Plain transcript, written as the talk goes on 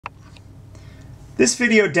This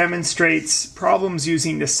video demonstrates problems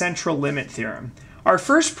using the central limit theorem. Our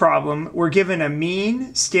first problem, we're given a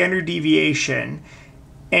mean, standard deviation,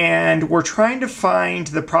 and we're trying to find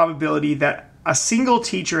the probability that a single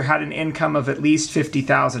teacher had an income of at least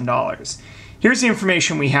 $50,000. Here's the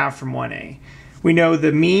information we have from 1A. We know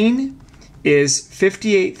the mean is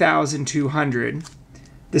 58,200.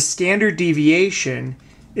 The standard deviation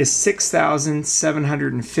is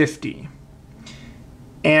 6,750.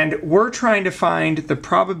 And we're trying to find the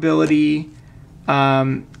probability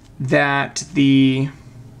that the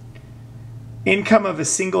income of a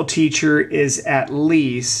single teacher is at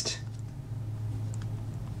least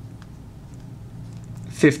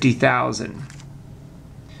 50,000.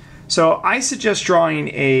 So I suggest drawing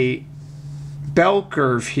a bell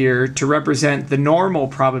curve here to represent the normal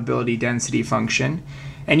probability density function,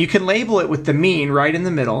 and you can label it with the mean right in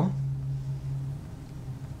the middle.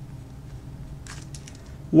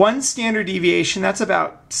 One standard deviation, that's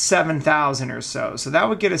about 7,000 or so. So that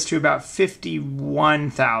would get us to about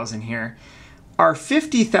 51,000 here. Our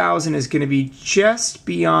 50,000 is going to be just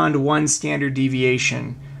beyond one standard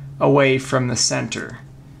deviation away from the center.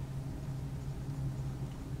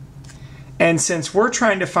 And since we're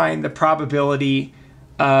trying to find the probability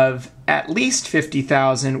of at least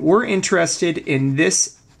 50,000, we're interested in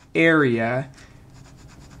this area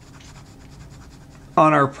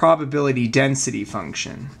on our probability density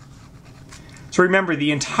function. So remember,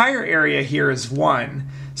 the entire area here is 1.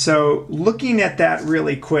 So looking at that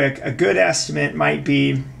really quick, a good estimate might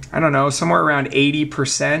be, I don't know, somewhere around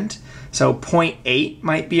 80%. So 0.8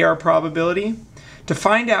 might be our probability. To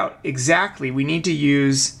find out exactly, we need to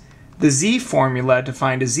use the z formula to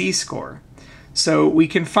find a z-score. So we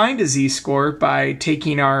can find a z-score by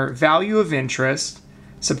taking our value of interest,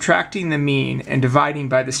 subtracting the mean, and dividing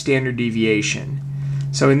by the standard deviation.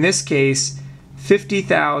 So in this case,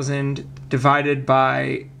 50,000 divided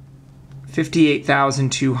by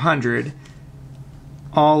 58,200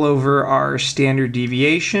 all over our standard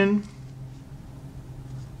deviation.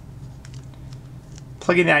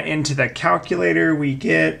 Plugging that into the calculator, we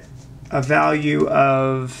get a value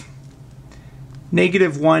of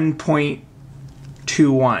negative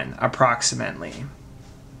 1.21 approximately.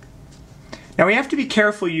 Now we have to be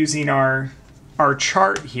careful using our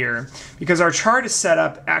chart here, because our chart is set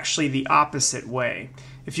up actually the opposite way.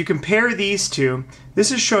 If you compare these two,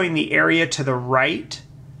 this is showing the area to the right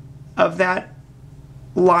of that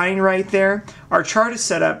line right there. Our chart is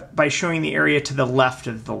set up by showing the area to the left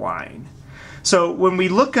of the line. So when we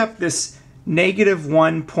look up this negative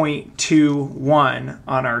 1.21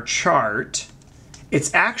 on our chart,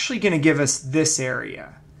 it's actually going to give us this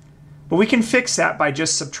area. But we can fix that by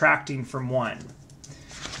just subtracting from 1.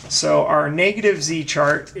 So our negative z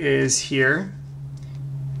chart is here.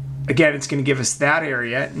 Again, it's going to give us that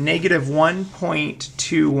area, negative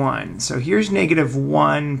 1.21. So here's negative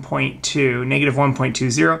 1.2, negative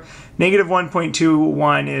 1.20. Negative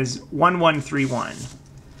 1.21 is 1131.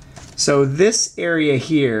 So this area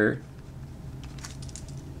here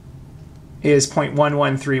is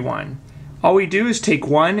 0.1131. All we do is take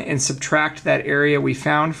 1 and subtract that area we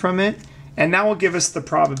found from it, and that will give us the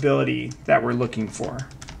probability that we're looking for.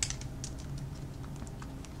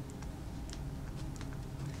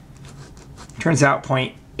 Turns out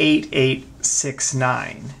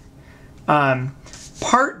 0.8869.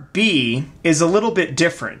 Part B is a little bit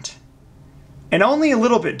different, and only a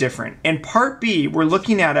little bit different. In Part B, we're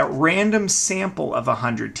looking at a random sample of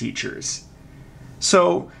 100 teachers.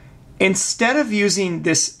 So instead of using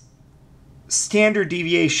this standard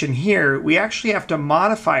deviation here, we actually have to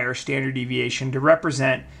modify our standard deviation to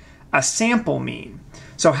represent a sample mean.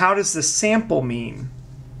 So how does the sample mean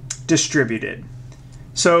distributed?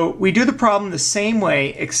 So we do the problem the same way,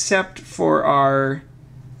 except for our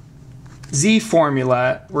z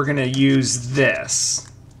formula, we're going to use this.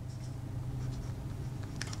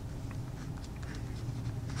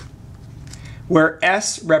 Where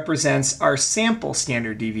S represents our sample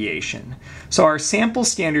standard deviation. So our sample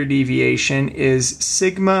standard deviation is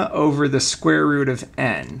sigma over the square root of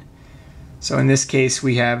n. So in this case,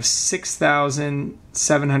 we have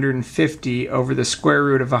 6,750 over the square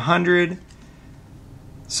root of 100.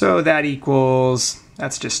 So that equals,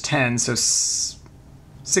 that's just 10, so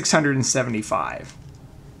 675.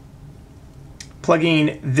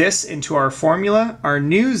 Plugging this into our formula, our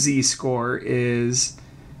new z-score is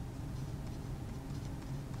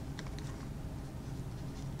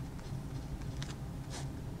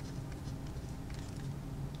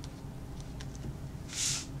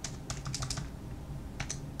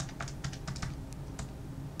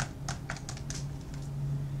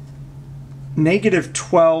negative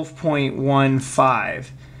 12.15.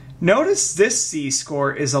 Notice this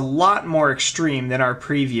z-score is a lot more extreme than our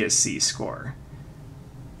previous z-score.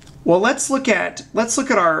 Well, let's look at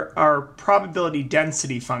our probability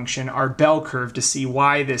density function, our bell curve, to see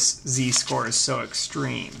why this z-score is so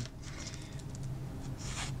extreme.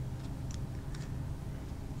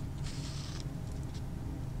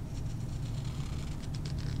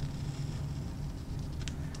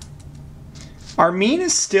 Our mean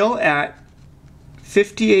is still at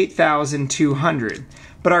 58,200,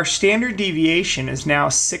 but our standard deviation is now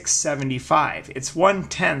 675. It's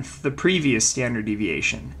 1/10 the previous standard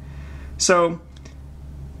deviation. So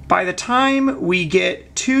by the time we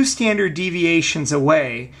get 2 standard deviations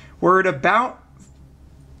away, we're at about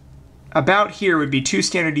here would be 2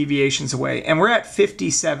 standard deviations away, and we're at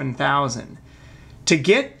 57,000. To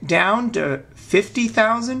get down to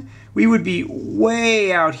 50,000, we would be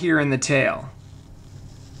way out here in the tail.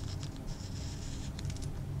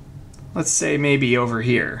 Let's say maybe over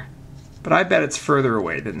here, but I bet it's further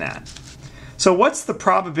away than that. So what's the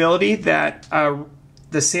probability that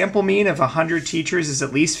the sample mean of 100 teachers is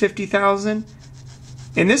at least 50,000?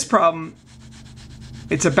 In this problem,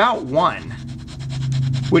 it's about 1,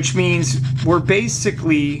 which means we're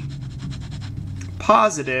basically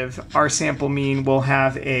positive our sample mean will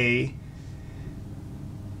have a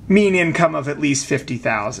mean income of at least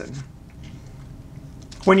 50,000.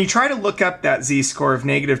 When you try to look up that z-score of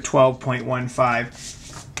negative 12.15,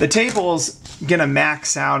 the table's gonna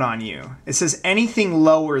max out on you. It says anything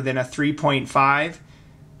lower than a 3.5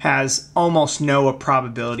 has almost no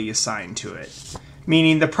probability assigned to it,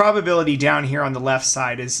 meaning the probability down here on the left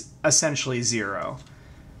side is essentially 0.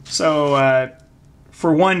 So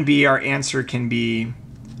for 1b, our answer can be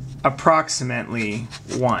approximately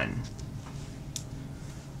 1.